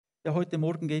Ja, heute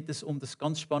Morgen geht es um das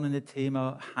ganz spannende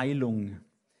Thema Heilung.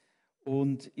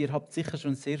 Und ihr habt sicher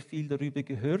schon sehr viel darüber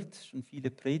gehört, schon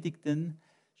viele Predigten,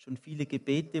 schon viele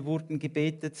Gebete wurden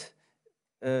gebetet,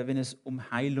 wenn es um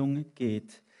Heilung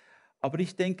geht. Aber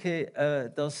ich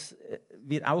denke, dass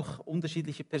wir auch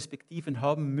unterschiedliche Perspektiven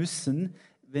haben müssen,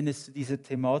 wenn es zu dieser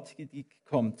Thematik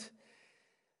kommt.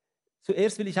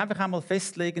 Zuerst will ich einfach einmal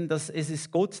festlegen, dass es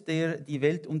ist Gott, der die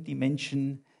Welt und die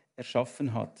Menschen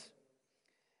erschaffen hat.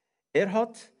 Er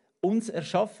hat uns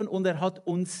erschaffen und er hat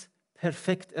uns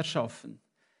perfekt erschaffen.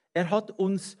 Er hat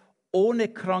uns ohne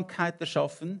Krankheit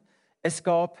erschaffen. Es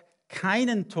gab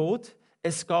keinen Tod,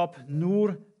 es gab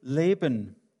nur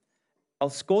Leben.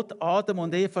 Als Gott Adam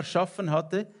und Eva erschaffen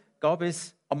hatte, gab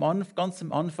es ganz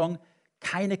am Anfang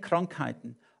keine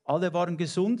Krankheiten. Alle waren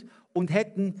gesund und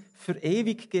hätten für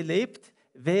ewig gelebt,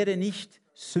 wäre nicht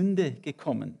Sünde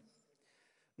gekommen.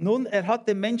 Nun, er hat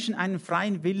dem Menschen einen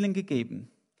freien Willen gegeben.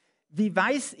 Wie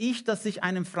weiß ich, dass ich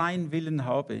einen freien Willen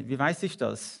habe? Wie weiß ich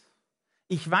das?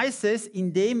 Ich weiß es,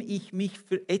 indem ich mich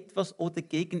für etwas oder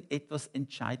gegen etwas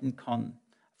entscheiden kann.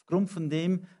 Aufgrund von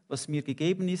dem, was mir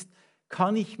gegeben ist,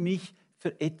 kann ich mich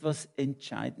für etwas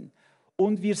entscheiden.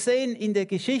 Und wir sehen in der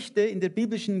Geschichte, in der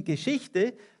biblischen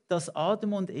Geschichte, dass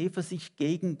Adam und Eva sich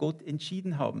gegen Gott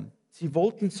entschieden haben. Sie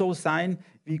wollten so sein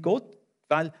wie Gott,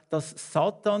 weil das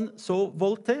Satan so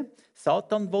wollte.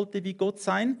 Satan wollte wie Gott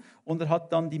sein und er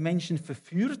hat dann die Menschen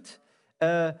verführt,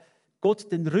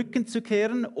 Gott den Rücken zu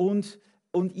kehren und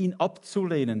ihn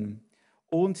abzulehnen.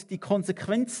 Und die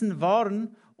Konsequenzen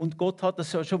waren, und Gott hat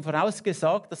das schon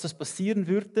vorausgesagt, dass das passieren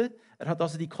würde. Er hat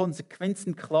also die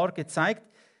Konsequenzen klar gezeigt.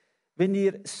 Wenn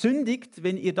ihr sündigt,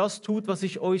 wenn ihr das tut, was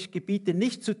ich euch gebiete,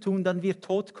 nicht zu tun, dann wird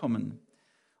Tod kommen.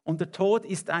 Und der Tod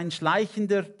ist ein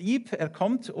schleichender Dieb. Er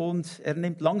kommt und er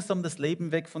nimmt langsam das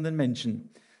Leben weg von den Menschen.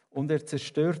 Und er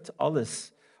zerstört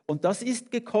alles. Und das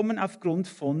ist gekommen aufgrund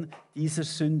von dieser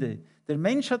Sünde. Der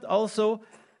Mensch hat also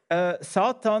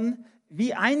Satan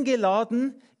wie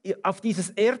eingeladen, auf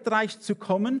dieses Erdreich zu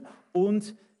kommen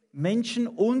und Menschen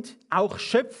und auch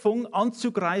Schöpfung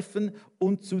anzugreifen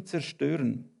und zu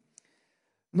zerstören.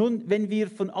 Nun, wenn wir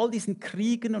von all diesen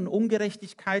Kriegen und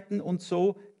Ungerechtigkeiten und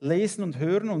so lesen und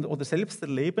hören oder selbst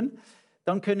erleben,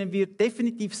 dann können wir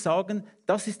definitiv sagen,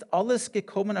 das ist alles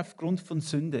gekommen aufgrund von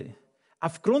Sünde.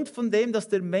 Aufgrund von dem, dass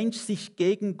der Mensch sich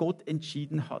gegen Gott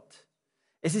entschieden hat.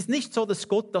 Es ist nicht so, dass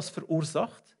Gott das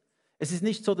verursacht. Es ist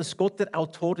nicht so, dass Gott der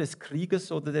Autor des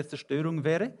Krieges oder der Zerstörung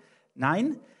wäre.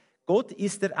 Nein, Gott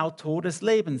ist der Autor des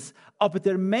Lebens. Aber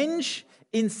der Mensch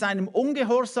in seinem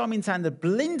Ungehorsam, in seiner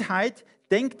Blindheit,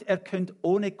 denkt, er könnte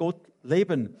ohne Gott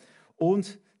leben.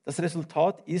 Und das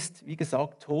Resultat ist, wie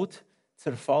gesagt, Tod,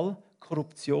 Zerfall,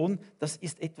 Korruption. Das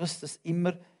ist etwas, das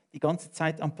immer die ganze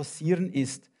Zeit am Passieren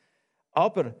ist.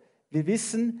 Aber wir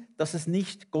wissen, dass es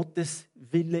nicht Gottes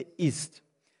Wille ist.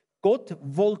 Gott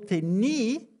wollte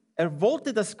nie, er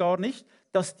wollte das gar nicht,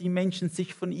 dass die Menschen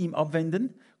sich von ihm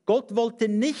abwenden. Gott wollte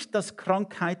nicht, dass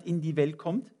Krankheit in die Welt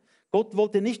kommt. Gott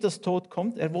wollte nicht, dass Tod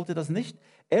kommt. Er wollte das nicht.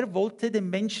 Er wollte den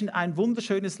Menschen ein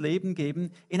wunderschönes Leben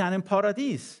geben in einem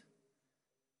Paradies.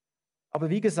 Aber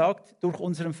wie gesagt, durch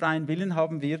unseren freien Willen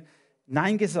haben wir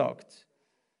Nein gesagt.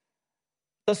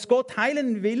 Dass Gott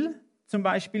heilen will, zum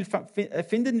Beispiel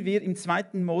finden wir im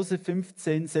 2. Mose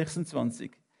 15,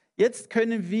 26. Jetzt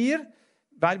können wir,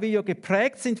 weil wir ja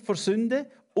geprägt sind vor Sünde,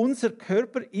 unser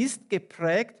Körper ist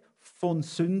geprägt von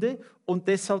Sünde und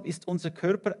deshalb ist unser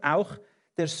Körper auch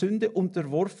der Sünde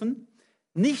unterworfen.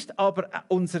 Nicht aber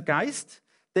unser Geist,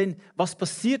 denn was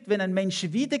passiert, wenn ein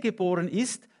Mensch wiedergeboren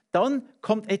ist, dann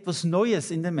kommt etwas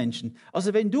Neues in den Menschen.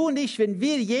 Also wenn du und ich, wenn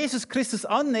wir Jesus Christus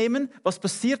annehmen, was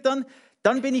passiert dann?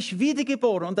 Dann bin ich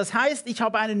wiedergeboren und das heißt, ich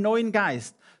habe einen neuen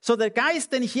Geist. So der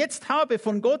Geist, den ich jetzt habe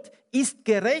von Gott, ist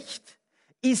gerecht,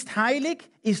 ist heilig,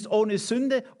 ist ohne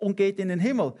Sünde und geht in den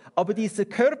Himmel. Aber dieser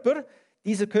Körper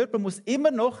muss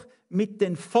immer noch mit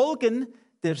den Folgen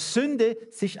der Sünde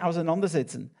sich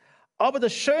auseinandersetzen. Aber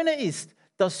das Schöne ist,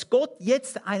 dass Gott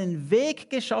jetzt einen Weg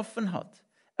geschaffen hat.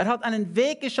 Er hat einen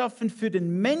Weg geschaffen für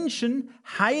den Menschen,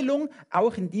 Heilung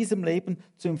auch in diesem Leben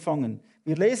zu empfangen.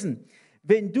 Wir lesen,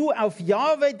 wenn du auf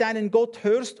Jahwe, deinen Gott,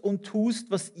 hörst und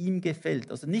tust, was ihm gefällt.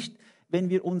 Also nicht,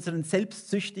 wenn wir unseren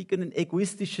selbstsüchtigen,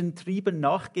 egoistischen Trieben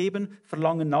nachgeben,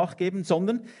 Verlangen nachgeben,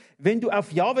 sondern wenn du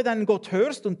auf Jahwe, deinen Gott,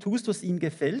 hörst und tust, was ihm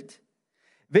gefällt,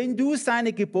 wenn du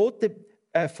seine Gebote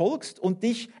folgst und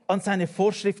dich an seine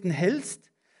Vorschriften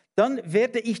hältst, dann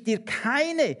werde ich dir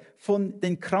keine von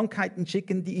den Krankheiten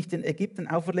schicken, die ich den Ägyptern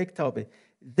auferlegt habe.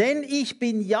 Denn ich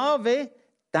bin Jahwe,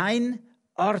 dein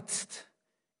Arzt.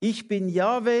 Ich bin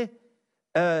Jahwe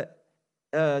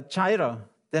Jireh,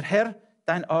 der Herr,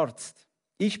 dein Arzt.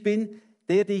 Ich bin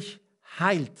der dich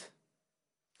heilt.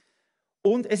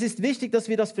 Und es ist wichtig, dass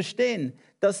wir das verstehen,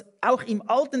 dass auch im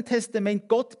Alten Testament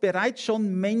Gott bereits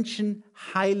schon Menschen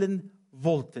heilen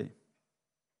wollte.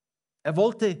 Er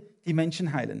wollte die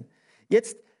Menschen heilen.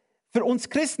 Jetzt, für uns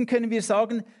Christen können wir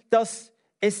sagen, dass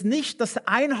es nicht das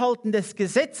Einhalten des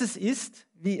Gesetzes ist,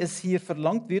 wie es hier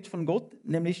verlangt wird von Gott,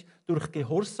 nämlich durch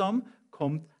Gehorsam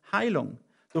kommt Heilung.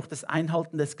 Durch das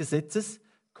Einhalten des Gesetzes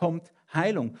kommt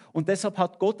Heilung. Und deshalb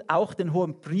hat Gott auch den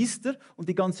hohen Priester und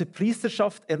die ganze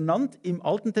Priesterschaft ernannt im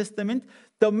Alten Testament,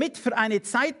 damit für eine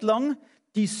Zeit lang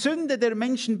die Sünde der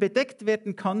Menschen bedeckt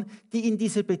werden kann, die in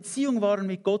dieser Beziehung waren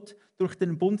mit Gott, durch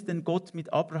den Bund, den Gott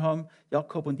mit Abraham,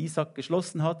 Jakob und Isaac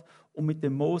geschlossen hat und mit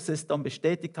dem Moses dann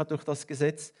bestätigt hat durch das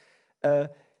Gesetz.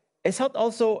 Es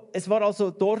war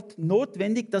also dort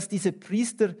notwendig, dass diese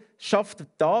Priesterschaft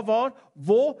da war,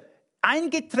 wo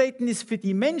eingetreten ist für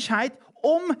die Menschheit,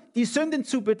 um die Sünden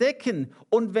zu bedecken.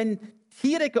 Und wenn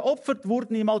Tiere geopfert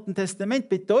wurden im Alten Testament,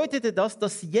 bedeutete das,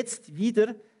 dass sie jetzt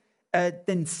wieder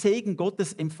den Segen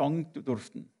Gottes empfangen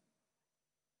durften.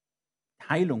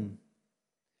 Heilung.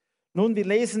 Nun, wir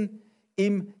lesen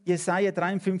im Jesaja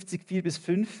 53,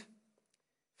 4-5.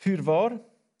 Fürwahr,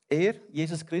 er,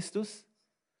 Jesus Christus,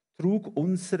 trug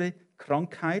unsere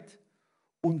Krankheit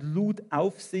und lud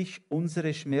auf sich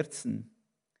unsere Schmerzen.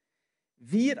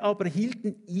 Wir aber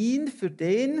hielten ihn für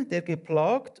den, der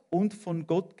geplagt und von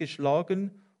Gott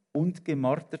geschlagen und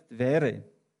gemartert wäre.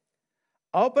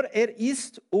 Aber er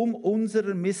ist um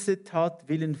unserer Missetat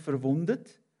willen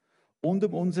verwundet und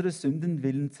um unsere Sünden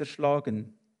willen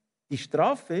zerschlagen. Die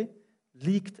Strafe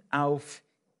liegt auf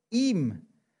ihm,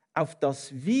 auf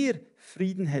dass wir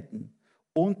Frieden hätten.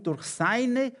 Und durch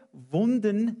seine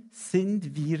Wunden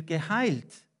sind wir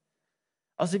geheilt.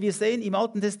 Also wir sehen, im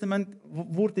Alten Testament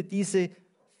wurde diese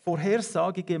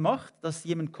Vorhersage gemacht, dass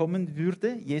jemand kommen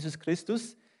würde, Jesus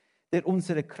Christus, der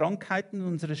unsere Krankheiten und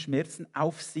unsere Schmerzen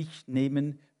auf sich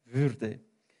nehmen würde.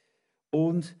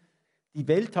 Und die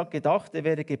Welt hat gedacht, er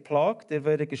wäre geplagt, er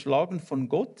wäre geschlagen von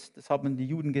Gott. Das haben die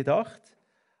Juden gedacht.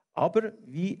 Aber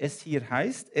wie es hier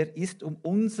heißt, er ist um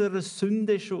unsere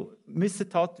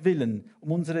Missetat willen,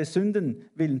 um unsere Sünden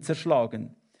willen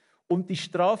zerschlagen. Und die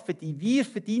Strafe, die wir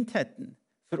verdient hätten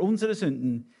für unsere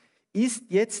Sünden, ist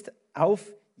jetzt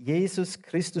auf Jesus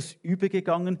Christus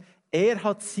übergegangen. Er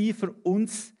hat sie für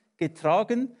uns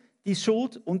getragen, die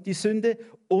Schuld und die Sünde.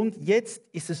 Und jetzt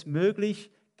ist es möglich,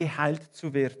 geheilt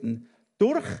zu werden.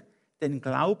 Durch den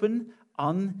Glauben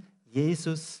an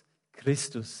Jesus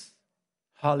Christus.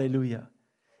 Halleluja.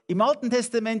 Im Alten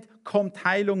Testament kommt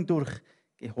Heilung durch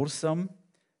Gehorsam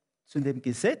zu dem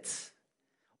Gesetz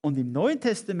und im Neuen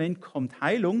Testament kommt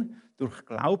Heilung durch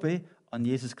Glaube an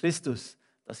Jesus Christus.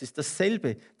 Das ist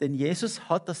dasselbe, denn Jesus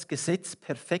hat das Gesetz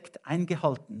perfekt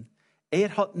eingehalten.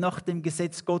 Er hat nach dem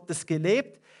Gesetz Gottes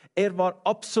gelebt, er war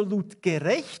absolut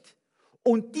gerecht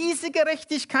und diese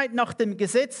Gerechtigkeit nach dem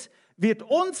Gesetz wird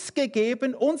uns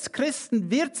gegeben, uns Christen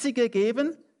wird sie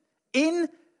gegeben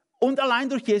und allein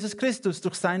durch Jesus Christus,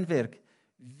 durch sein Werk.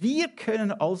 Wir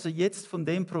können also jetzt von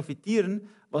dem profitieren,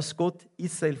 was Gott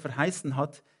Israel verheißen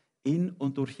hat, in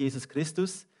und durch Jesus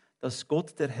Christus, dass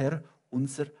Gott der Herr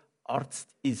unser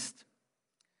Arzt ist.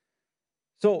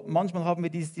 So, manchmal haben wir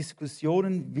diese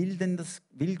Diskussionen,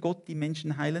 will Gott die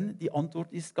Menschen heilen? Die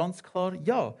Antwort ist ganz klar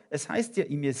ja. Es heißt ja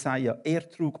im Jesaja, er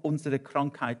trug unsere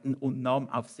Krankheiten und nahm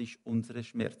auf sich unsere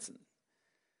Schmerzen.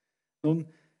 Nun,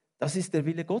 das ist der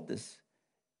Wille Gottes.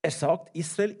 Er sagt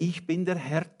Israel, ich bin der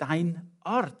Herr, dein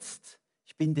Arzt.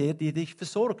 Ich bin der dich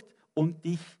versorgt und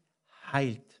dich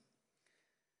heilt.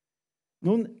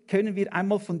 Nun können wir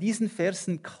einmal von diesen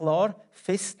Versen klar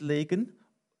festlegen,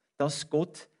 dass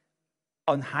Gott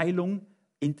an Heilung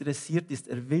interessiert ist.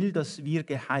 Er will, dass wir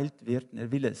geheilt werden.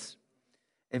 Er will es.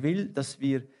 Er will, dass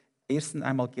wir erstens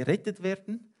einmal gerettet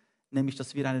werden, nämlich,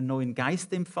 dass wir einen neuen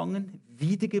Geist empfangen,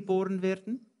 wiedergeboren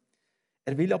werden.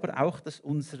 Er will aber auch, dass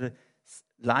unsere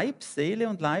Leib, Seele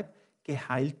und Leib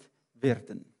geheilt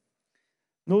werden.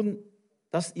 Nun,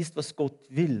 das ist, was Gott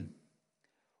will.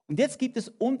 Und jetzt gibt es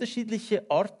unterschiedliche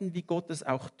Arten, wie Gott es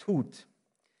auch tut.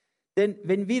 Denn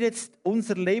wenn wir jetzt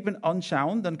unser Leben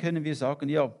anschauen, dann können wir sagen,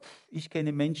 ja, ich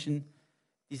kenne Menschen,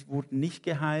 die wurden nicht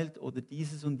geheilt oder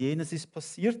dieses und jenes ist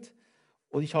passiert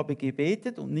und ich habe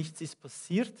gebetet und nichts ist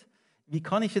passiert. Wie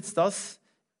kann ich jetzt das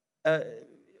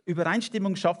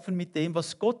Übereinstimmung schaffen mit dem,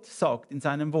 was Gott sagt in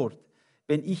seinem Wort,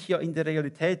 wenn ich ja in der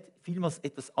Realität vielmals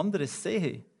etwas anderes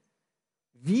sehe?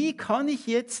 Wie kann ich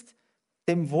jetzt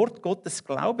dem Wort Gottes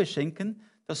Glaube schenken,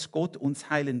 dass Gott uns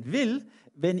heilen will,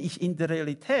 wenn ich in der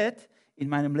Realität in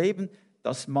meinem Leben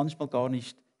das manchmal gar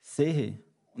nicht sehe?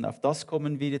 Und auf das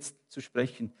kommen wir jetzt zu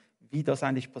sprechen, wie das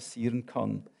eigentlich passieren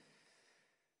kann.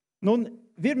 Nun,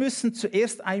 wir müssen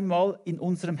zuerst einmal in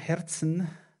unserem Herzen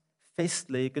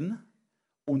festlegen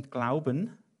und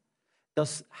glauben,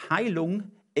 dass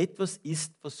Heilung etwas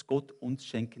ist, was Gott uns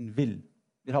schenken will.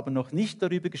 Wir haben noch nicht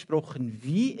darüber gesprochen,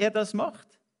 wie er das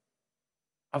macht,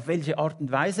 auf welche Art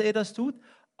und Weise er das tut,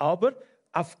 aber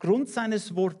aufgrund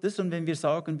seines Wortes, und wenn wir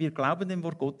sagen, wir glauben dem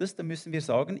Wort Gottes, dann müssen wir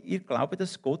sagen, ich glaube,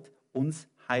 dass Gott uns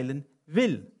heilen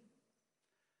will.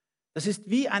 Das ist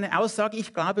wie eine Aussage,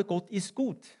 ich glaube, Gott ist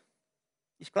gut.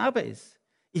 Ich glaube es.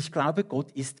 Ich glaube,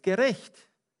 Gott ist gerecht.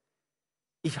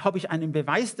 Habe ich einen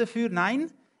Beweis dafür?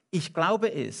 Nein, ich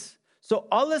glaube es. So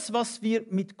alles, was wir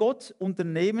mit Gott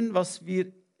unternehmen,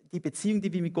 die Beziehung,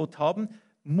 die wir mit Gott haben,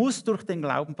 muss durch den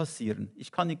Glauben passieren.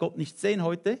 Ich kann Gott nicht sehen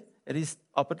heute, er ist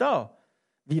aber da.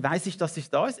 Wie weiß ich, dass er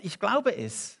da ist? Ich glaube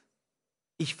es.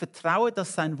 Ich vertraue,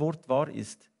 dass sein Wort wahr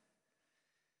ist.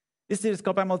 Wisst ihr, es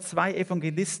gab einmal 2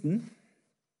 Evangelisten.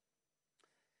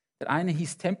 Der eine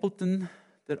hieß Templeton,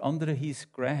 der andere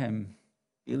hieß Graham,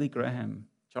 Billy Graham,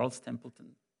 Charles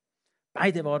Templeton.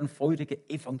 Beide waren feurige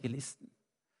Evangelisten.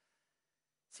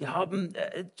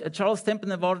 Charles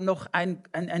Templeton war noch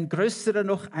ein größerer,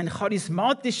 noch ein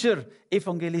charismatischer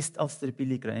Evangelist als der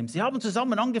Billy Graham. Sie haben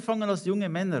zusammen angefangen als junge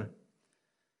Männer.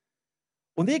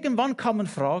 Und irgendwann kamen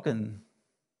Fragen.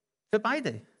 Für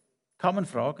beide kamen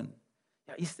Fragen.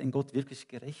 Ja, ist denn Gott wirklich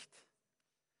gerecht?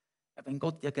 Ja, wenn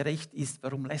Gott ja gerecht ist,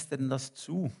 warum lässt er denn das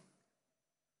zu?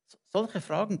 Solche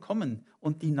Fragen kommen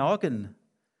und die nagen.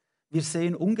 Wir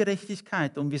sehen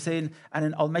Ungerechtigkeit und wir sehen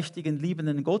einen allmächtigen,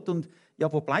 liebenden Gott. Und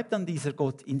ja, wo bleibt dann dieser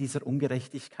Gott in dieser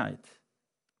Ungerechtigkeit?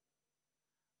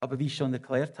 Aber wie ich schon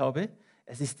erklärt habe,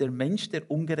 es ist der Mensch, der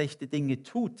ungerechte Dinge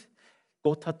tut.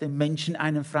 Gott hat dem Menschen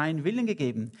einen freien Willen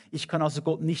gegeben. Ich kann also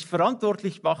Gott nicht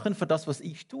verantwortlich machen für das, was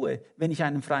ich tue, wenn ich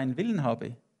einen freien Willen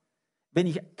habe. Wenn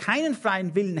ich keinen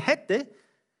freien Willen hätte,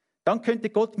 dann könnte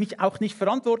Gott mich auch nicht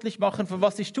verantwortlich machen für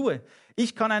was ich tue.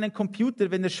 Ich kann einen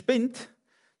Computer, wenn er spinnt,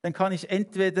 dann kann ich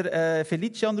entweder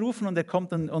Felice anrufen und er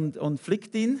kommt und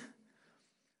flickt ihn.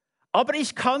 Aber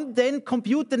ich kann den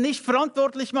Computer nicht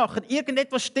verantwortlich machen.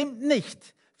 Irgendetwas stimmt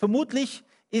nicht. Vermutlich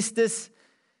ist es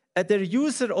der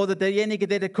User oder derjenige,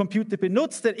 der den Computer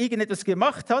benutzt, der irgendetwas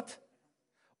gemacht hat.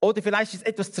 Oder vielleicht ist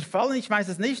etwas zerfallen, ich weiß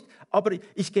es nicht. Aber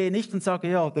ich gehe nicht und sage,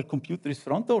 ja, der Computer ist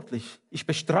verantwortlich. Ich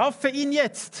bestrafe ihn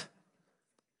jetzt.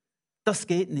 Das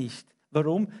geht nicht.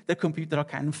 Warum? Der Computer hat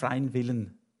keinen freien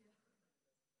Willen.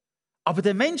 Aber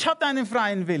der Mensch hat einen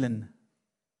freien Willen.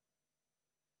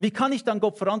 Wie kann ich dann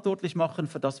Gott verantwortlich machen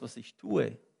für das, was ich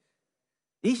tue?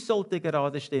 Ich sollte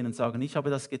gerade stehen und sagen, ich habe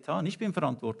das getan, ich bin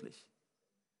verantwortlich.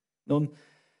 Nun,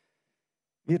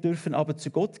 wir dürfen aber zu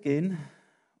Gott gehen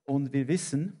und wir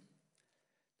wissen,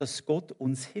 dass Gott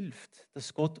uns hilft,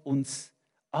 dass Gott uns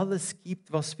alles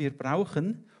gibt, was wir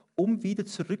brauchen, um wieder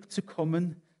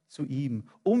zurückzukommen zu ihm,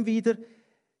 um wieder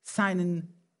seine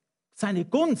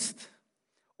Gunst,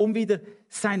 um wieder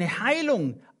seine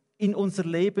Heilung in unser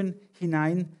Leben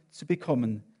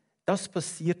hineinzubekommen. Das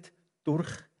passiert durch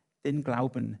den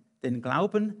Glauben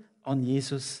an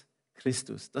Jesus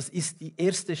Christus. Das ist die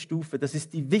erste Stufe, das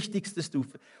ist die wichtigste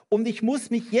Stufe. Und ich muss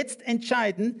mich jetzt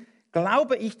entscheiden,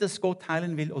 glaube ich, dass Gott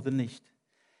heilen will oder nicht.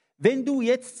 Wenn du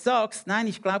jetzt sagst, nein,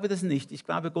 ich glaube das nicht, ich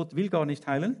glaube, Gott will gar nicht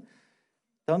heilen,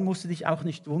 dann musst du dich auch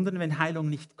nicht wundern, wenn Heilung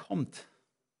nicht kommt.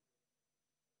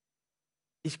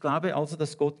 Ich glaube also,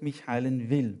 dass Gott mich heilen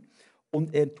will.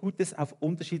 Und er tut es auf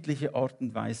unterschiedliche Art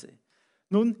und Weise.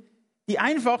 Nun, die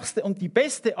einfachste und die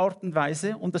beste Art und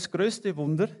Weise und das größte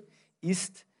Wunder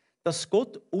ist, dass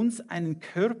Gott uns einen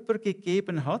Körper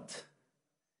gegeben hat,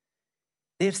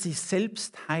 der sich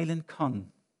selbst heilen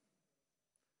kann.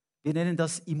 Wir nennen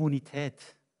das Immunität.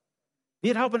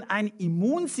 Wir haben ein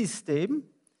Immunsystem,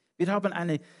 wir haben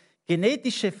eine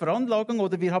genetische Veranlagung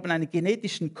oder wir haben einen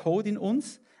genetischen Code in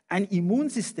uns, ein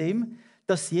Immunsystem,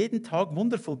 das jeden Tag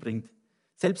Wunder vollbringt.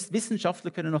 Selbst Wissenschaftler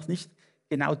können noch nicht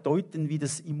genau deuten, wie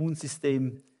das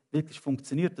Immunsystem wirklich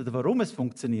funktioniert oder warum es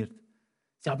funktioniert.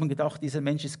 Sie haben gedacht, dieser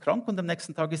Mensch ist krank und am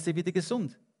nächsten Tag ist er wieder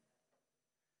gesund.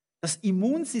 Das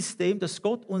Immunsystem, das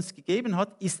Gott uns gegeben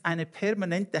hat, ist ein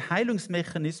permanenter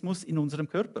Heilungsmechanismus in unserem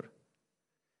Körper.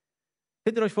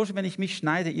 Könnt ihr euch vorstellen, wenn ich mich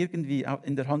schneide, irgendwie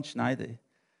in der Hand schneide,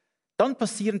 dann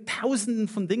passieren Tausenden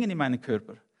von Dingen in meinem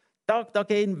Körper. Da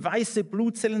gehen weiße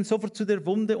Blutzellen sofort zu der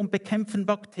Wunde und bekämpfen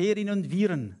Bakterien und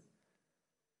Viren.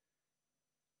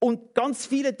 Und ganz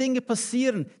viele Dinge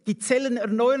passieren. Die Zellen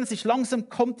erneuern sich, langsam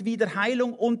kommt wieder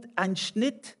Heilung und ein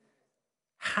Schnitt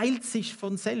heilt sich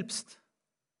von selbst.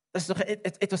 Das ist doch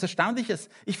etwas Erstaunliches.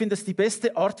 Ich finde, das ist die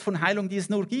beste Art von Heilung, die es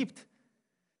nur gibt.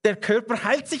 Der Körper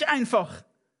heilt sich einfach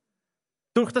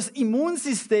durch das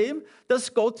Immunsystem,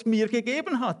 das Gott mir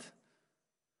gegeben hat.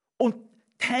 Und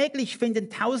Täglich finden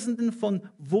Tausenden von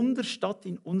Wunder statt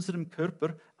in unserem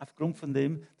Körper, aufgrund von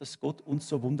dem, dass Gott uns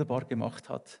so wunderbar gemacht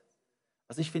hat.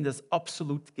 Also ich finde das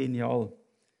absolut genial.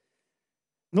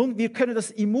 Nun, wir können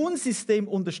das Immunsystem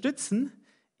unterstützen,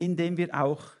 indem wir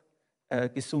auch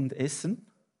gesund essen.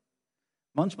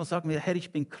 Manchmal sagen wir, Herr,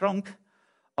 ich bin krank,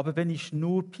 aber wenn ich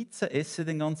nur Pizza esse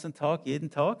den ganzen Tag, jeden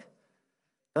Tag,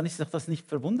 dann ist doch das nicht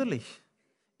verwunderlich.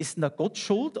 Ist denn da Gott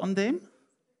schuld an dem?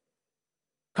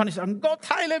 Kann ich sagen, Gott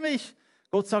heile mich?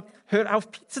 Gott sagt, hör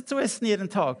auf, Pizza zu essen jeden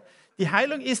Tag. Die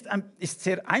Heilung ist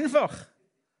sehr einfach.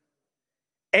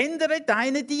 Ändere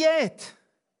deine Diät.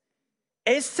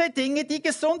 Esse Dinge, die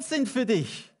gesund sind für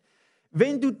dich.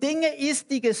 Wenn du Dinge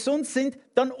isst, die gesund sind,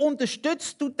 dann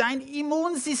unterstützt du dein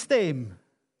Immunsystem.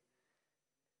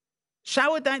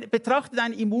 Betrachte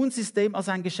dein Immunsystem als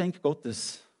ein Geschenk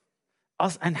Gottes,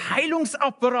 als ein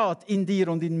Heilungsapparat in dir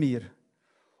und in mir.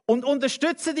 Und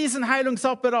unterstütze diesen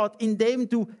Heilungsapparat, indem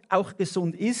du auch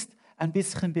gesund isst, ein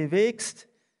bisschen bewegst,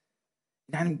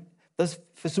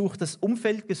 versuch das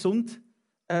Umfeld gesund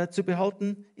zu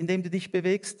behalten, indem du dich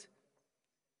bewegst.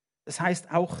 Das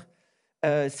heißt auch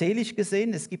seelisch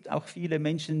gesehen, es gibt auch viele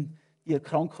Menschen, die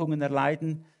Erkrankungen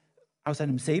erleiden aus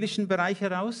einem seelischen Bereich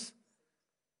heraus.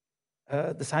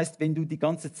 Das heißt, wenn du die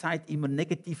ganze Zeit immer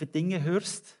negative Dinge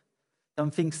hörst,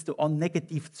 dann fängst du an,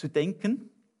 negativ zu denken.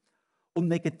 Und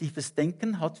negatives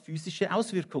Denken hat physische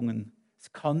Auswirkungen.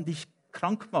 Es kann dich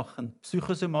krank machen.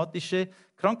 Psychosomatische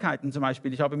Krankheiten zum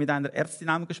Beispiel. Ich habe mit einer Ärztin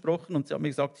einmal gesprochen und sie hat mir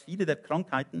gesagt, viele der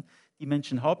Krankheiten, die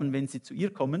Menschen haben, wenn sie zu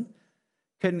ihr kommen,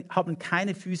 haben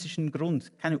keinen physischen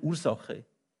Grund, keine Ursache.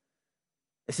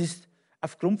 Es ist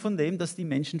aufgrund von dem, dass die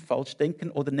Menschen falsch denken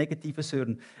oder Negatives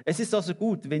hören. Es ist also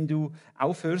gut, wenn du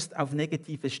aufhörst, auf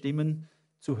negative Stimmen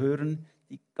zu hören,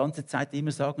 die ganze Zeit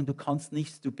immer sagen, du kannst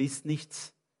nichts, du bist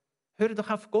nichts. Höre doch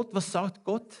auf Gott. Was sagt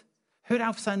Gott? Hör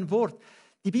auf sein Wort.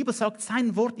 Die Bibel sagt,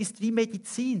 sein Wort ist wie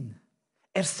Medizin.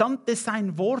 Er sandte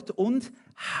sein Wort und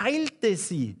heilte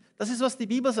sie. Das ist, was die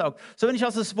Bibel sagt. So, wenn ich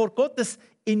also das Wort Gottes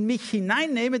in mich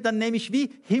hineinnehme, dann nehme ich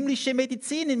wie himmlische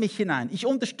Medizin in mich hinein. Ich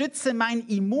unterstütze mein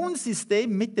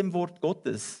Immunsystem mit dem Wort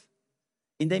Gottes,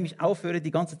 indem ich aufhöre,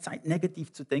 die ganze Zeit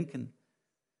negativ zu denken.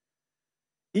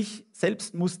 Ich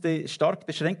selbst musste stark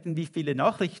beschränken, wie viele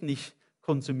Nachrichten ich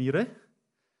konsumiere.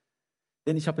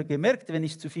 Denn ich habe gemerkt, wenn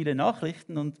ich zu viele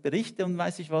Nachrichten und Berichte und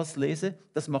weiß ich was lese,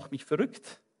 das macht mich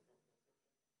verrückt.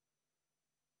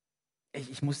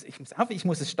 Ich muss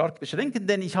es stark beschränken,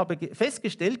 denn ich habe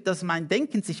festgestellt, dass mein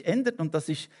Denken sich ändert und dass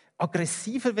ich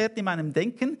aggressiver werde in meinem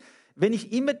Denken, wenn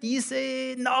ich immer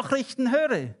diese Nachrichten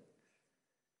höre.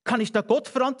 Kann ich da Gott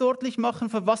verantwortlich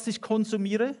machen, für was ich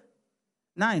konsumiere?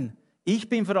 Nein, ich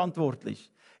bin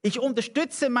verantwortlich. Ich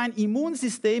unterstütze mein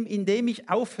Immunsystem, indem ich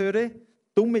aufhöre,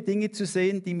 dumme Dinge zu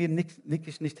sehen, die mir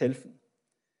wirklich nicht helfen.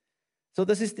 So,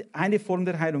 das ist eine Form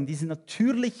der Heilung, diese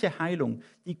natürliche Heilung,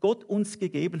 die Gott uns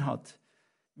gegeben hat.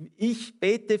 Ich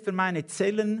bete für meine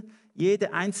Zellen.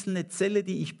 Jede einzelne Zelle,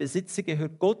 die ich besitze,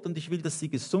 gehört Gott und ich will, dass sie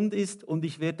gesund ist und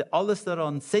ich werde alles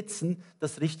daran setzen,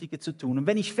 das Richtige zu tun. Und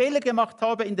wenn ich Fehler gemacht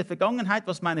habe in der Vergangenheit,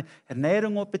 was meine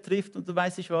Ernährung betrifft und so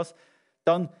weiß ich was,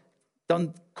 dann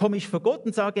komme ich vor Gott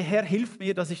und sage, Herr, hilf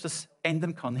mir, dass ich das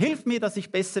ändern kann. Hilf mir, dass ich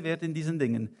besser werde in diesen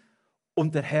Dingen.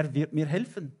 Und der Herr wird mir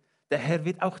helfen. Der Herr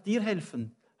wird auch dir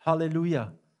helfen.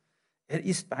 Halleluja. Er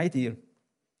ist bei dir.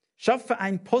 Schaffe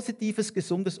ein positives,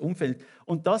 gesundes Umfeld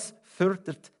und das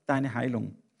fördert deine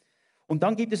Heilung. Und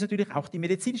dann gibt es natürlich auch die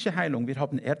medizinische Heilung. Wir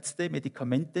haben Ärzte,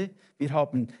 Medikamente, wir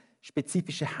haben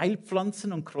spezifische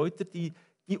Heilpflanzen und Kräuter, die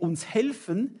uns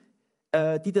helfen,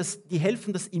 die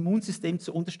helfen, das Immunsystem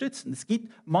zu unterstützen. Es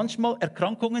gibt manchmal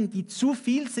Erkrankungen, die zu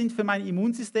viel sind für mein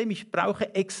Immunsystem. Ich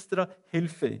brauche extra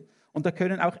Hilfe. Und da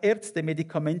können auch Ärzte,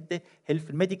 Medikamente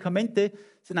helfen. Medikamente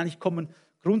kommen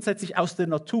grundsätzlich aus der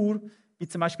Natur, wie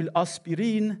zum Beispiel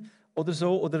Aspirin oder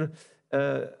so, oder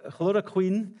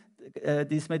Chloroquin,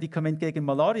 dieses Medikament gegen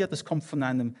Malaria, das kommt von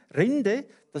einem Rinde.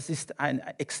 Das ist ein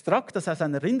Extrakt, das aus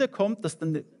einer Rinde kommt, das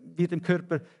dann wir dem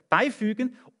Körper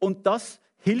beifügen und das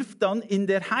hilft dann in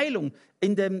der Heilung,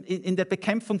 in der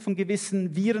Bekämpfung von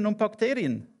gewissen Viren und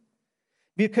Bakterien.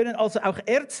 Wir können also auch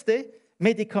Ärzte,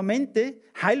 Medikamente,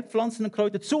 Heilpflanzen und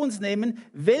Kräuter zu uns nehmen,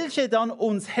 welche dann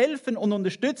uns helfen und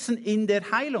unterstützen in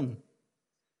der Heilung.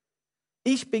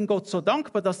 Ich bin Gott so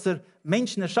dankbar, dass er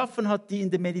Menschen erschaffen hat, die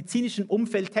in dem medizinischen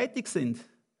Umfeld tätig sind.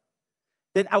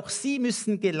 Denn auch sie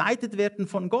müssen geleitet werden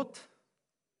von Gott,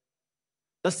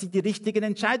 dass sie die richtigen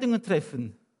Entscheidungen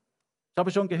treffen. Ich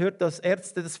habe schon gehört, dass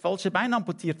Ärzte das falsche Bein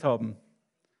amputiert haben.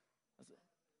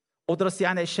 Oder dass sie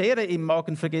eine Schere im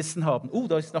Magen vergessen haben.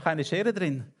 Da ist noch eine Schere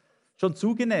drin. Schon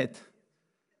zugenäht.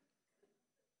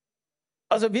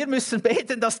 Also wir müssen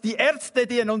beten, dass die Ärzte,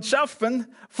 die in uns schaffen,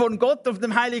 von Gott und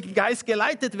dem Heiligen Geist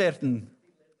geleitet werden.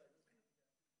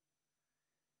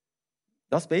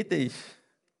 Das bete ich.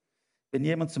 Wenn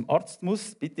jemand zum Arzt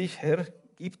muss, bitte ich, Herr,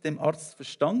 gib dem Arzt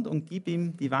Verstand und gib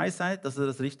ihm die Weisheit, dass er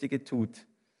das Richtige tut.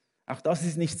 Auch das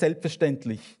ist nicht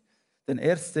selbstverständlich. Denn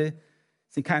Ärzte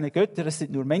sind keine Götter, es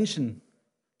sind nur Menschen,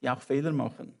 die auch Fehler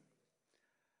machen.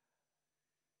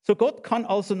 So, Gott kann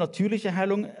also natürliche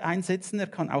Heilung einsetzen, er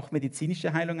kann auch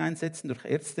medizinische Heilung einsetzen durch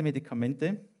Ärzte,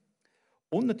 Medikamente.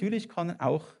 Und natürlich kann er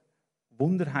auch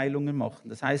Wunderheilungen machen.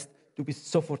 Das heißt, du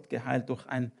bist sofort geheilt durch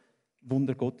ein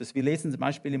Wunder Gottes. Wir lesen zum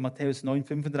Beispiel in Matthäus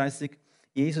 9,35,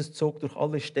 Jesus zog durch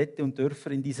alle Städte und Dörfer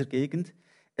in dieser Gegend.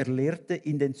 Er lehrte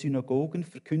in den Synagogen,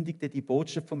 verkündigte die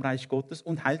Botschaft vom Reich Gottes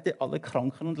und heilte alle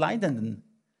Kranken und Leidenden.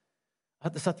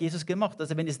 Das hat Jesus gemacht.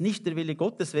 Also wenn es nicht der Wille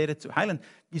Gottes wäre zu heilen,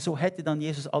 wieso hätte dann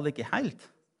Jesus alle geheilt?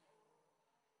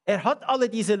 Er hat alle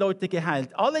diese Leute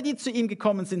geheilt. Alle, die zu ihm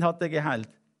gekommen sind, hat er geheilt.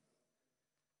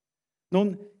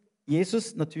 Nun,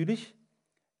 Jesus natürlich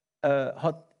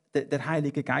der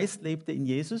Heilige Geist lebte in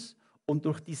Jesus und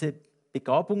durch diese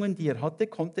Begabungen, die er hatte,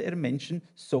 konnte er Menschen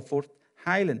sofort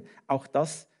heilen. Auch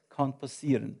das kann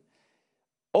passieren.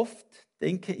 Oft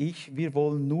denke ich, wir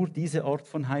wollen nur diese Art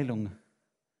von Heilung.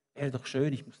 Wäre doch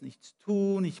schön, ich muss nichts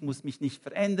tun, ich muss mich nicht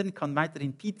verändern, kann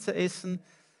weiterhin Pizza essen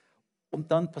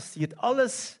und dann passiert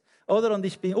alles, oder? Und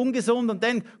ich bin ungesund und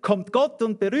dann kommt Gott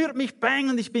und berührt mich, bang,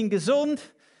 und ich bin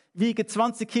gesund, wiege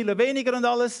 20 Kilo weniger und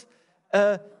alles.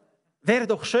 Wäre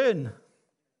doch schön.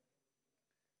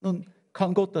 Nun,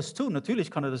 kann Gott das tun?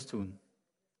 Natürlich kann er das tun.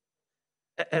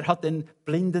 Er hat den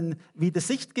Blinden wieder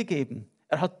Sicht gegeben.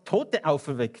 Er hat Tote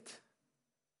auferweckt.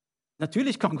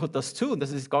 Natürlich kann Gott das tun,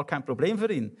 das ist gar kein Problem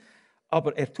für ihn.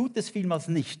 Aber er tut es vielmals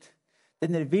nicht.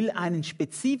 Denn er will einen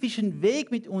spezifischen Weg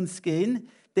mit uns gehen,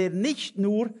 der nicht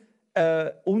nur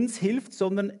uns hilft,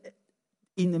 sondern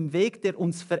in einem Weg, der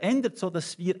uns verändert,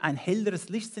 sodass wir ein helleres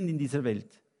Licht sind in dieser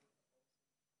Welt.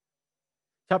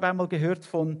 Ich habe einmal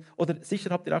gehört oder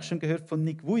sicher habt ihr auch schon gehört von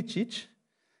Nick Vujicic,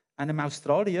 einem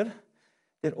Australier,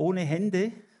 der ohne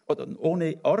Hände oder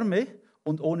ohne Arme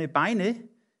und ohne Beine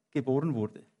geboren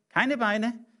wurde. Keine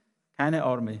Beine, keine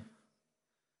Arme.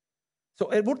 So,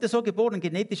 er wurde so geboren,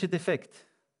 genetischer Defekt.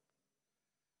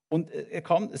 Und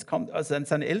also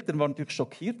seine Eltern waren natürlich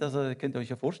schockiert, also könnt ihr euch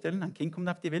ja vorstellen, ein Kind kommt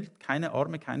auf die Welt, keine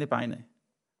Arme, keine Beine.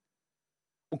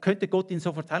 Und könnte Gott ihn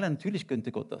so verteilen? Natürlich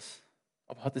könnte Gott das,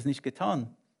 aber hat es nicht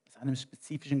getan, aus einem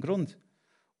spezifischen Grund.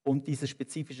 Und dieser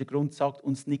spezifische Grund sagt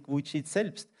uns Nick Vujicic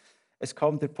selbst. Es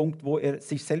kam der Punkt, wo er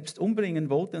sich selbst umbringen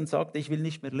wollte und sagte, ich will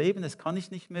nicht mehr leben, das kann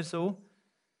ich nicht mehr so.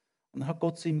 Und dann hat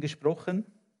Gott zu ihm gesprochen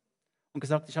und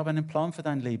gesagt, ich habe einen Plan für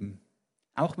dein Leben.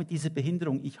 Auch mit dieser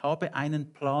Behinderung, ich habe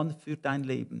einen Plan für dein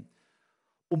Leben.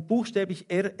 Und buchstäblich,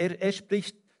 er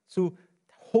spricht zu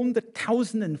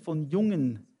Hunderttausenden von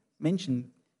jungen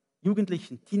Menschen,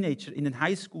 Jugendlichen, Teenager in den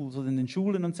Highschools oder in den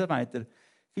Schulen und so weiter.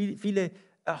 Viele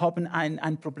haben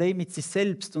ein Problem mit sich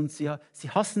selbst und sie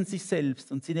hassen sich selbst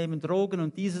und sie nehmen Drogen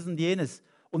und dieses und jenes.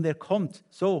 Und er kommt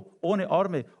so, ohne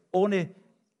Arme, ohne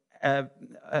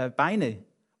Beine.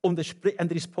 Und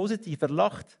er ist positiv, er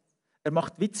lacht. Er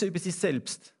macht Witze über sich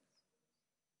selbst.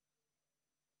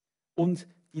 Und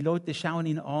die Leute schauen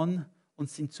ihn an und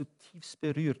sind zutiefst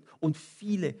berührt. Und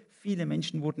viele, viele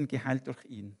Menschen wurden geheilt durch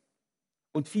ihn.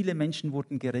 Und viele Menschen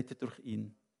wurden gerettet durch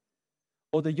ihn.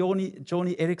 Oder Joni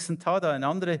Eiriksson Tada, eine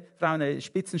andere Frau, eine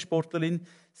Spitzensportlerin,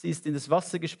 sie ist in das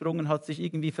Wasser gesprungen, hat sich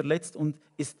irgendwie verletzt und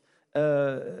ist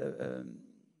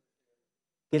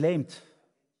gelähmt.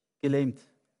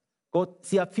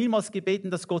 Sie hat vielmals gebeten,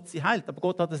 dass Gott sie heilt, aber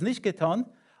Gott hat es nicht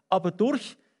getan. Aber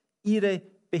durch ihre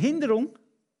Behinderung,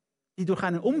 die durch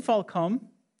einen Unfall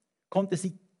kam, konnte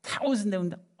sie Tausende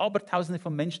und Abertausende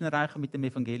von Menschen erreichen mit dem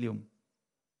Evangelium.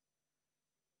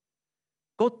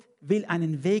 Gott will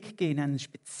einen Weg gehen, einen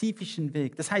spezifischen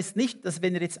Weg. Das heißt nicht, dass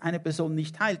wenn er jetzt eine Person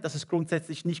nicht heilt, dass es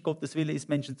grundsätzlich nicht Gottes Wille ist,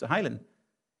 Menschen zu heilen.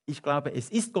 Ich glaube, es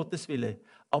ist Gottes Wille,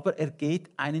 aber er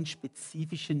geht einen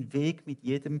spezifischen Weg mit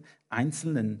jedem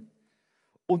Einzelnen.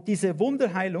 Und diese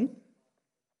Wunderheilung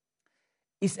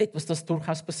ist etwas, das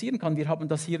durchaus passieren kann. Wir haben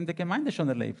das hier in der Gemeinde schon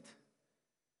erlebt.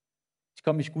 Ich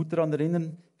kann mich gut daran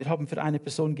erinnern, wir haben für eine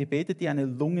Person gebetet, die eine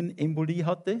Lungenembolie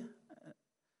hatte,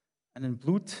 einen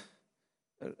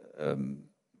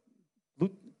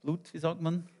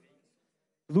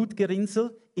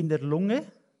Blutgerinnsel in der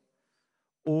Lunge.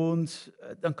 Und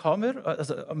dann kam er,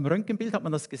 also am Röntgenbild hat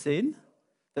man das gesehen.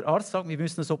 Der Arzt sagt, wir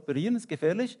müssen das operieren, das ist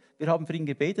gefährlich. Wir haben für ihn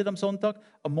gebetet am Sonntag.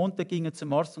 Am Montag ging er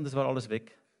zum Arzt und es war alles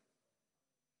weg.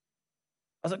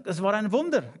 Also das war ein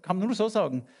Wunder, kann man nur so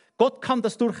sagen. Gott kann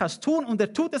das durchaus tun und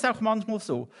er tut es auch manchmal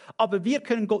so. Aber wir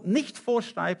können Gott nicht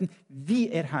vorschreiben, wie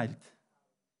er heilt.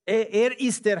 Er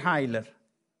ist der Heiler.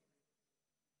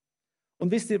 Und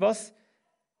wisst ihr was?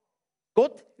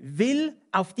 Gott will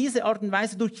auf diese Art und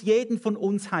Weise durch jeden von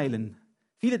uns heilen.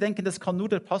 Viele denken, das kann nur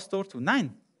der Pastor tun.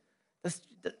 Nein,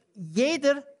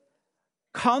 jeder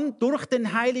kann durch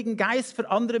den Heiligen Geist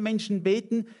für andere Menschen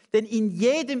beten, denn in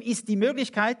jedem ist die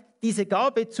Möglichkeit, diese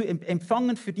Gabe zu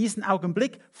empfangen für diesen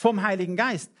Augenblick vom Heiligen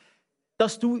Geist,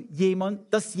 dass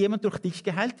jemand durch dich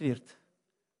geheilt wird.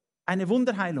 Eine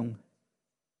Wunderheilung.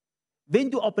 Wenn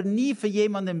du aber nie für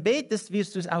jemanden betest,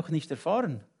 wirst du es auch nicht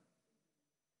erfahren.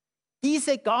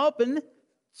 Diese Gaben,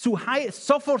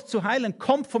 sofort zu heilen,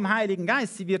 kommt vom Heiligen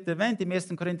Geist. Sie wird erwähnt im 1.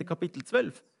 Korinther Kapitel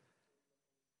 12.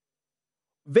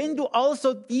 Wenn du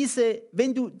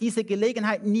diese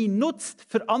Gelegenheit nie nutzt,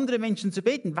 für andere Menschen zu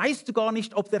beten, weißt du gar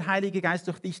nicht, ob der Heilige Geist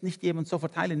durch dich nicht jemand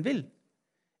sofort heilen will.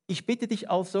 Ich bitte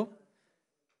dich also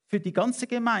für die ganze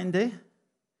Gemeinde,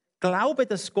 glaube,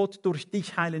 dass Gott durch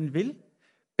dich heilen will,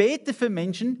 bete für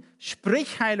Menschen,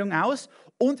 sprich Heilung aus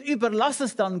und überlass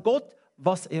es dann Gott,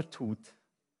 was er tut.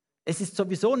 Es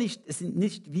sind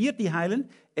nicht wir, die heilen,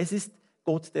 es ist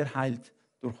Gott, der heilt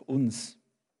durch uns.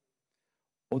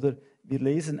 Oder wir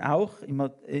lesen auch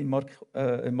in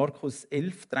Markus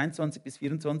 11, 23 bis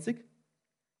 24.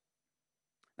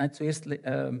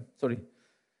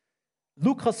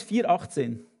 Lukas 4,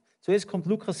 18. Zuerst kommt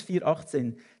Lukas 4,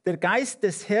 18. Der Geist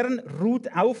des Herrn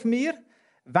ruht auf mir,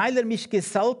 weil er mich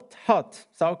gesalbt hat,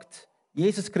 sagt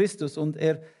Jesus Christus. Und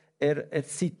er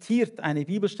zitiert eine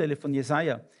Bibelstelle von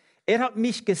Jesaja. Er hat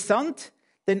mich gesandt,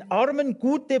 den Armen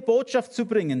gute Botschaft zu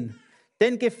bringen,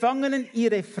 den Gefangenen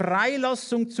ihre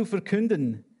Freilassung zu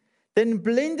verkünden, den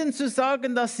Blinden zu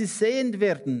sagen, dass sie sehend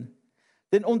werden,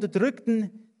 den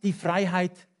Unterdrückten die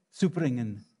Freiheit zu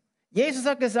bringen. Jesus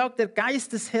hat gesagt, der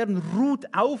Geist des Herrn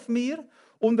ruht auf mir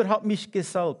und er hat mich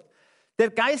gesalbt. Der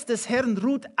Geist des Herrn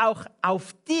ruht auch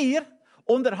auf dir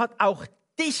und er hat auch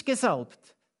dich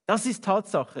gesalbt. Das ist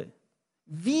Tatsache.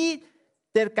 Wie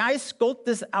der Geist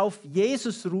Gottes auf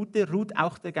Jesus ruhte, ruht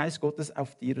auch der Geist Gottes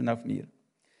auf dir und auf mir.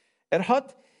 Er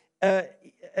hat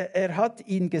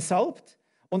ihn gesalbt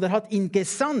und er hat ihn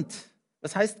gesandt.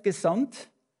 Was heißt gesandt?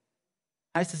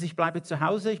 Heißt es, ich bleibe zu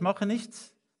Hause, ich mache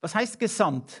nichts? Was heißt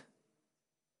gesandt?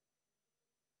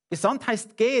 Gesandt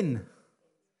heißt gehen.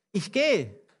 Ich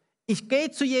gehe. Ich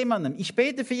gehe zu jemandem. Ich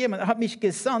bete für jemanden. Er hat mich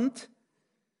gesandt,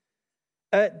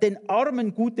 den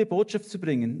Armen gute Botschaft zu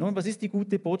bringen. Nun, was ist die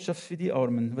gute Botschaft für die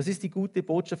Armen? Was ist die gute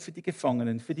Botschaft für die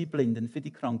Gefangenen, für die Blinden, für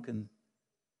die Kranken?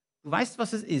 Du weißt,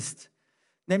 was es ist.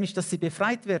 Nämlich, dass sie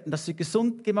befreit werden, dass sie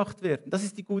gesund gemacht werden. Das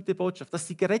ist die gute Botschaft, dass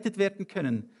sie gerettet werden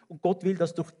können. Und Gott will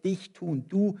das durch dich tun.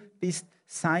 Du bist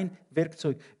sein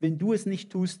Werkzeug. Wenn du es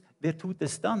nicht tust, wer tut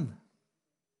es dann?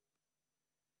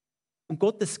 Und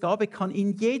Gottes Gabe kann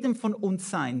in jedem von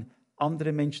uns sein,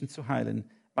 andere Menschen zu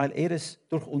heilen, weil er es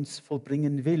durch uns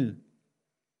vollbringen will.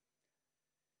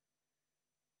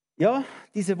 Ja,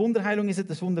 diese Wunderheilung ist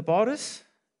etwas Wunderbares.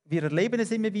 Wir erleben es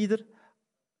immer wieder.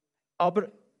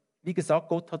 Aber wie gesagt,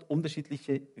 Gott hat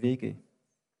unterschiedliche Wege.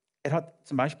 Er hat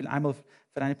zum Beispiel einmal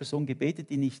für eine Person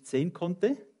gebetet, die nicht sehen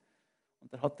konnte.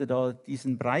 Und er hatte da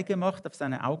diesen Brei gemacht, auf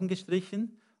seine Augen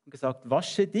gestrichen und gesagt,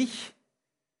 wasche dich.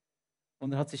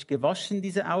 Und er hat sich gewaschen,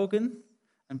 diese Augen.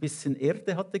 Ein bisschen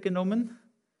Erde hat er genommen.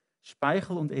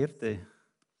 Speichel und Erde.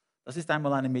 Das ist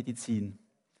einmal eine Medizin.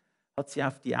 Hat sie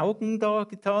auf die Augen da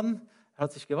getan,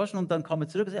 hat sich gewaschen und dann kam er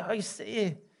zurück und sagte, ich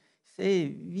sehe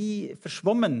wie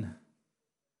verschwommen.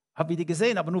 Habe wieder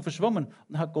gesehen, aber nur verschwommen. Und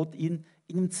dann hat Gott ihn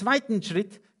in einem zweiten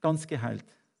Schritt ganz geheilt.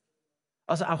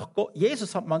 Also auch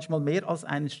Jesus hat manchmal mehr als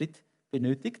einen Schritt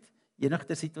benötigt, je nach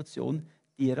der Situation,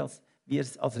 wie er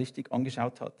es als richtig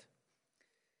angeschaut hat.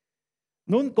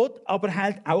 Nun, Gott aber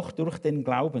heilt auch durch den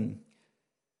Glauben.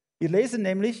 Wir lesen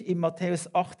nämlich in Matthäus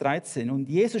 8,13 und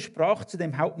Jesus sprach zu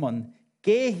dem Hauptmann,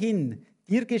 geh hin,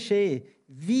 dir geschehe,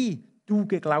 wie du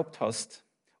geglaubt hast.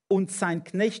 Und sein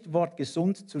Knecht ward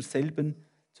gesund zu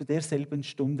derselben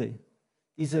Stunde.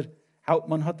 Dieser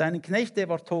Hauptmann hat einen Knecht, der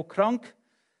war todkrank.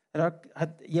 Er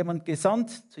hat jemand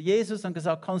gesandt zu Jesus und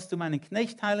gesagt, kannst du meinen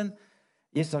Knecht heilen?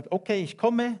 Jesus sagt, okay, ich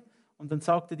komme. Und dann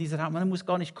sagte dieser Hauptmann, er muss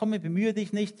gar nicht kommen, bemühe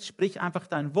dich nicht, sprich einfach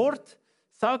dein Wort,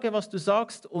 sage, was du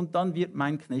sagst und dann wird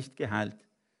mein Knecht geheilt.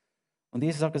 Und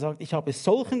Jesus hat gesagt, ich habe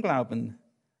solchen Glauben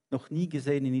noch nie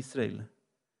gesehen in Israel.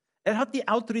 Er hat die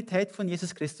Autorität von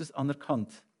Jesus Christus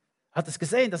anerkannt. Er hat es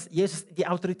gesehen, dass Jesus die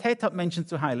Autorität hat, Menschen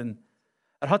zu heilen.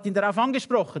 Er hat ihn darauf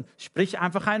angesprochen, sprich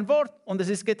einfach ein Wort und es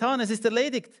ist getan, es ist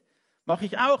erledigt. Mache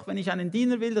ich auch, wenn ich einen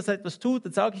Diener will, dass er etwas tut,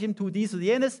 dann sage ich ihm, tu dies oder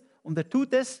jenes und er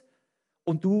tut es.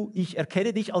 und ich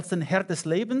erkenne dich als den Herr des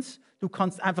Lebens. Du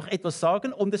kannst einfach etwas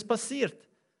sagen und es passiert.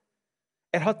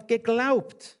 Er hat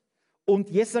geglaubt. Und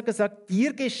Jesus hat gesagt,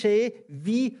 dir geschehe,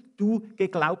 wie du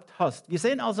geglaubt hast. Wir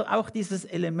sehen also auch dieses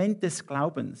Element des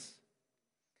Glaubens.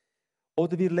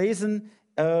 Oder wir lesen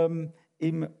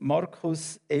im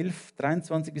Markus 11,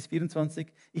 23 bis 24,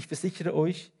 ich versichere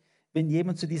euch, wenn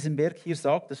jemand zu diesem Berg hier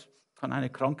sagt, das kann eine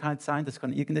Krankheit sein, das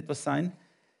kann irgendetwas sein,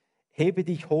 hebe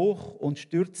dich hoch und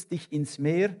stürz dich ins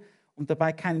Meer und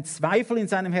dabei keinen Zweifel in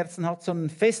seinem Herzen hat, sondern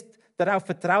fest darauf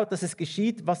vertraut, dass es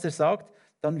geschieht, was er sagt,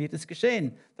 dann wird es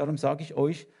geschehen. Darum sage ich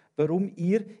euch, warum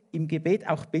ihr im Gebet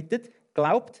auch bittet,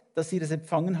 glaubt, dass ihr es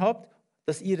empfangen habt,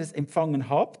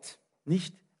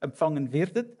 nicht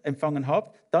empfangen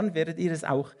habt, dann werdet ihr es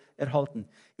auch erhalten.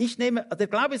 Der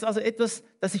Glaube ist also etwas,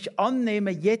 das ich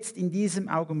annehme jetzt in diesem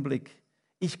Augenblick.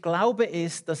 Ich glaube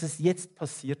es, dass es jetzt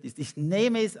passiert ist. Ich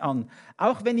nehme es an,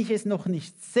 auch wenn ich es noch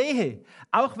nicht sehe,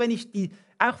 auch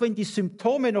wenn die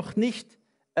Symptome noch nicht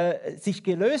sich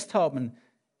gelöst haben,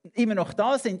 immer noch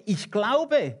da sind. Ich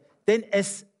glaube, denn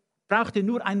es brauchte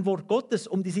nur ein Wort Gottes,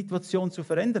 um die Situation zu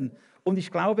verändern. Und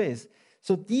ich glaube es.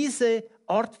 So diese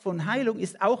Art von Heilung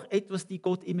ist auch etwas, die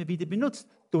Gott immer wieder benutzt,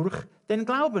 durch den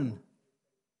Glauben.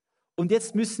 Und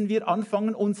jetzt müssen wir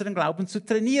anfangen, unseren Glauben zu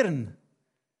trainieren.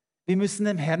 Wir müssen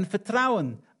dem Herrn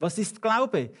vertrauen. Was ist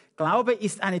Glaube? Glaube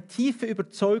ist eine tiefe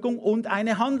Überzeugung und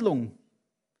eine Handlung.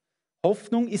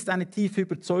 Hoffnung ist eine tiefe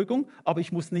Überzeugung, aber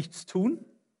ich muss nichts tun.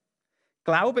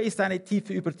 Glaube ist eine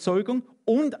tiefe Überzeugung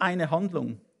und eine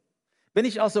Handlung. Wenn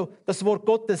ich also das Wort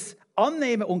Gottes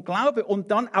annehme und glaube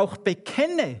und dann auch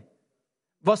bekenne,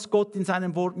 was Gott in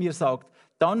seinem Wort mir sagt,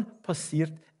 dann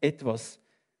passiert etwas.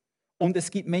 Und es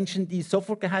gibt Menschen, die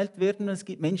sofort geheilt werden, und es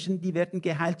gibt Menschen, die werden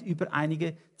geheilt über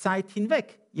einige Zeit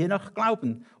hinweg, je nach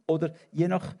Glauben oder je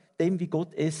nachdem, wie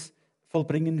Gott es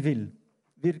vollbringen will.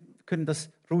 Wir können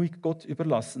das ruhig Gott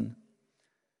überlassen.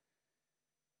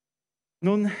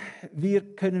 Nun,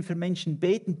 wir können für Menschen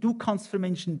beten, du kannst für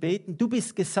Menschen beten, du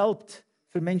bist gesalbt,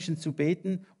 für Menschen zu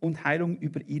beten und Heilung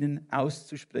über ihnen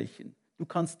auszusprechen. Du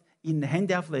kannst ihnen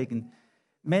Hände auflegen.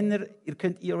 Männer, ihr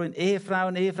könnt euren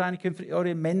Ehefrauen, ihr könnt für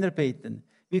eure Männer beten.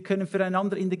 Wir können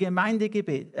füreinander in der Gemeinde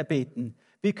beten.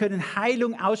 Wir können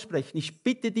Heilung aussprechen. Ich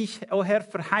bitte dich, oh Herr,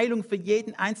 für Heilung für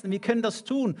jeden Einzelnen. Wir können das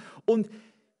tun. Und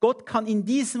Gott kann in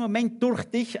diesem Moment durch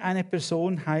dich eine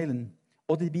Person heilen.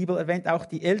 Oder die Bibel erwähnt auch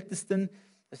die Ältesten.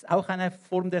 Das ist auch eine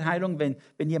Form der Heilung.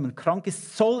 Wenn jemand krank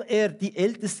ist, soll er die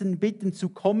Ältesten bitten zu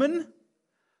kommen.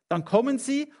 Dann kommen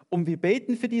sie und wir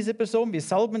beten für diese Person, wir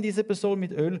salben diese Person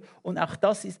mit Öl und auch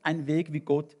das ist ein Weg, wie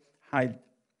Gott heilt.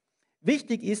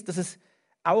 Wichtig ist, dass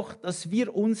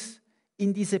wir uns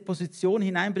in diese Position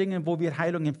hineinbringen, wo wir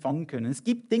Heilung empfangen können. Es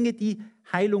gibt Dinge, die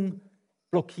Heilung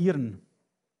blockieren.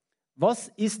 Was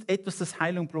ist etwas, das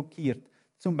Heilung blockiert?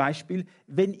 Zum Beispiel,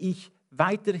 wenn ich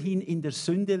weiterhin in der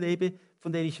Sünde lebe,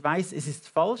 von der ich weiß, es ist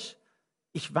falsch,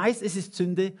 ich weiß, es ist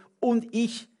Sünde und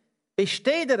ich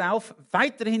bestehe darauf,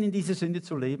 weiterhin in dieser Sünde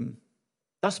zu leben.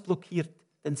 Das blockiert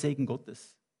den Segen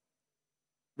Gottes.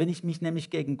 Wenn ich mich nämlich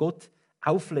gegen Gott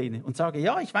auflehne und sage,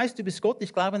 ja, ich weiß, du bist Gott,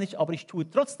 ich glaube nicht, aber ich tue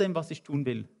trotzdem, was ich tun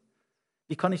will.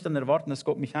 Wie kann ich dann erwarten, dass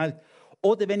Gott mich heilt?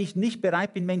 Oder wenn ich nicht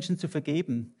bereit bin, Menschen zu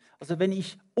vergeben. Also wenn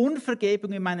ich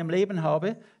Unvergebung in meinem Leben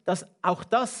habe, auch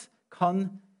das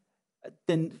kann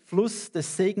den Fluss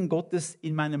des Segen Gottes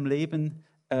in meinem Leben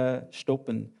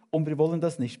stoppen. Und wir wollen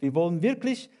das nicht. Wir wollen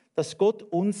wirklich, dass Gott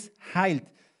uns heilt.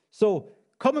 So,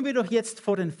 kommen wir doch jetzt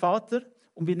vor den Vater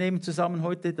und wir nehmen zusammen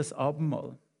heute das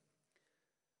Abendmahl.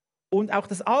 Und auch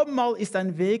das Abendmahl ist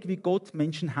ein Weg, wie Gott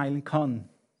Menschen heilen kann.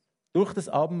 Durch das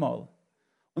Abendmahl.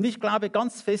 Und ich glaube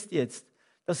ganz fest jetzt,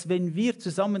 dass wenn wir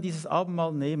zusammen dieses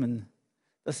Abendmahl nehmen,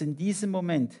 dass in diesem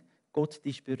Moment Gott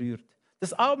dich berührt.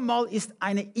 Das Abendmahl ist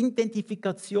eine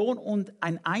Identifikation und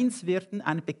ein Einswerden,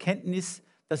 ein Bekenntnis,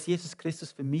 dass Jesus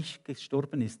Christus für mich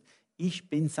gestorben ist. Ich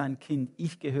bin sein Kind,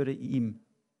 ich gehöre ihm.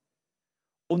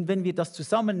 Und wenn wir das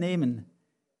zusammennehmen,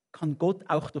 kann Gott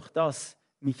auch durch das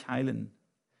mich heilen.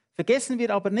 Vergessen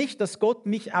wir aber nicht, dass Gott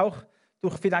mich auch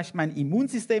durch vielleicht mein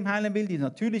Immunsystem heilen will, die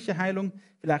natürliche Heilung,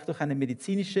 vielleicht durch eine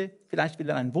medizinische, vielleicht will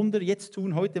er ein Wunder jetzt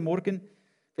tun, heute Morgen.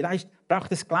 Vielleicht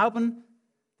braucht es Glauben,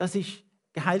 dass ich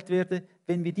geheilt werde.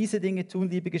 Wenn wir diese Dinge tun,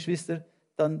 liebe Geschwister,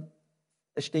 dann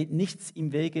steht nichts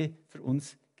im Wege für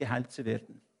uns, geheilt zu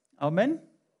werden. Amen.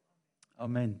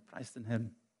 Amen. Preis den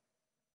Herrn.